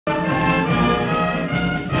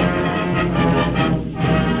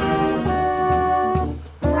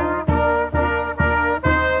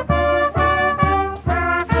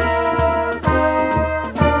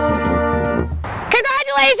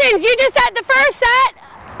Students, you just had the first set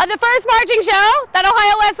of the first marching show that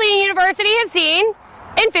Ohio Wesleyan University has seen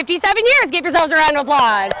in 57 years. Give yourselves a round of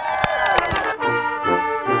applause.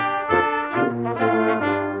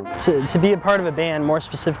 To be a part of a band, more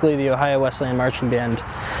specifically the Ohio Wesleyan Marching Band,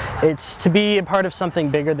 it's to be a part of something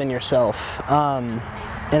bigger than yourself. And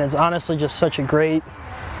it's honestly just such a great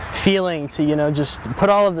feeling to, just put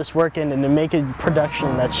all of this work in and to make a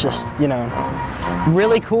production that's just,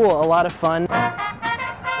 really cool, a lot of fun.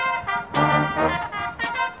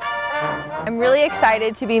 I'm really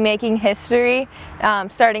excited to be making history,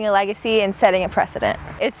 starting a legacy and setting a precedent.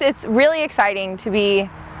 It's really exciting to be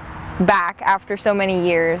back after so many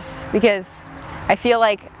years because I feel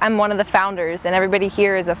like I'm one of the founders and everybody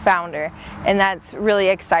here is a founder, and that's really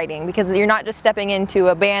exciting because you're not just stepping into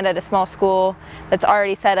a band at a small school that's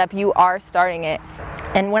already set up, you are starting it.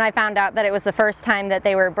 And when I found out that it was the first time that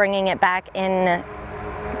they were bringing it back in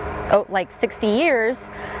like 60 years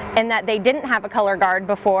and that they didn't have a color guard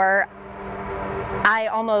before, I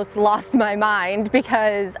almost lost my mind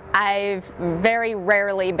because I've very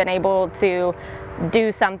rarely been able to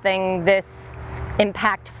do something this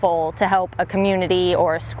impactful to help a community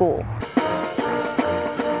or a school.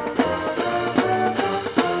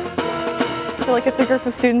 I feel like it's a group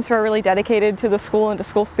of students who are really dedicated to the school and to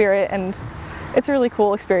school spirit, and it's a really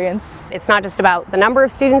cool experience. It's not just about the number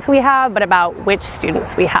of students we have, but about which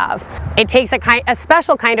students we have. It takes a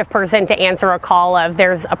special kind of person to answer a call of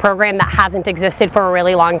there's a program that hasn't existed for a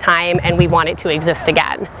really long time and we want it to exist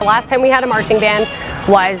again. The last time we had a marching band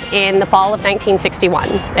was in the fall of 1961.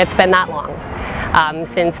 It's been that long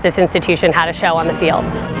since this institution had a show on the field.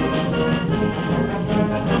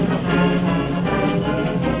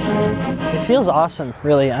 It feels awesome,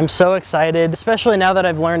 really. I'm so excited, especially now that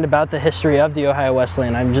I've learned about the history of the Ohio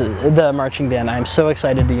Wesleyan, the marching band. I'm so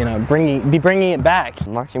excited to, be bringing it back.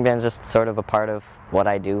 Marching band is just sort of a part of what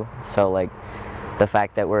I do, so like the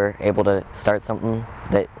fact that we're able to start something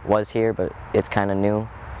that was here but it's kind of new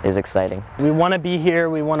is exciting. We want to be here,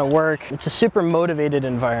 we want to work. It's a super motivated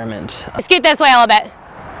environment. Scoot this way a little bit.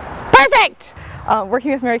 Perfect!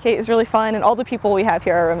 Working with Mary Kate is really fun, and all the people we have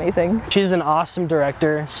here are amazing. She's an awesome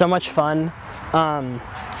director, so much fun.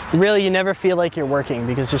 Really, you never feel like you're working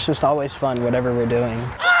because it's just always fun, whatever we're doing.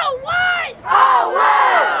 Oh, what? Oh,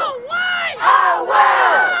 wow! Oh, what? Oh,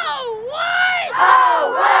 wow! Oh, what?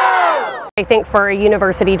 Oh, wow! I think for a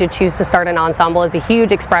university to choose to start an ensemble is a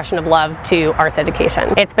huge expression of love to arts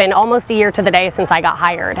education. It's been almost a year to the day since I got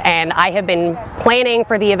hired, and I have been planning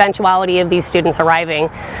for the eventuality of these students arriving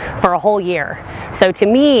for a whole year. So to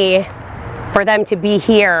me, for them to be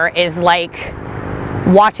here is like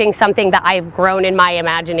watching something that I've grown in my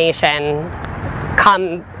imagination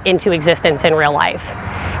come into existence in real life.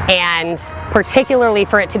 And particularly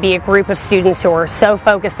for it to be a group of students who are so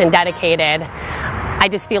focused and dedicated, I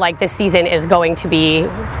just feel like this season is going to be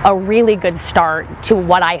a really good start to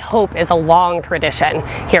what I hope is a long tradition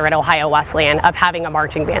here at Ohio Wesleyan of having a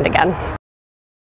marching band again.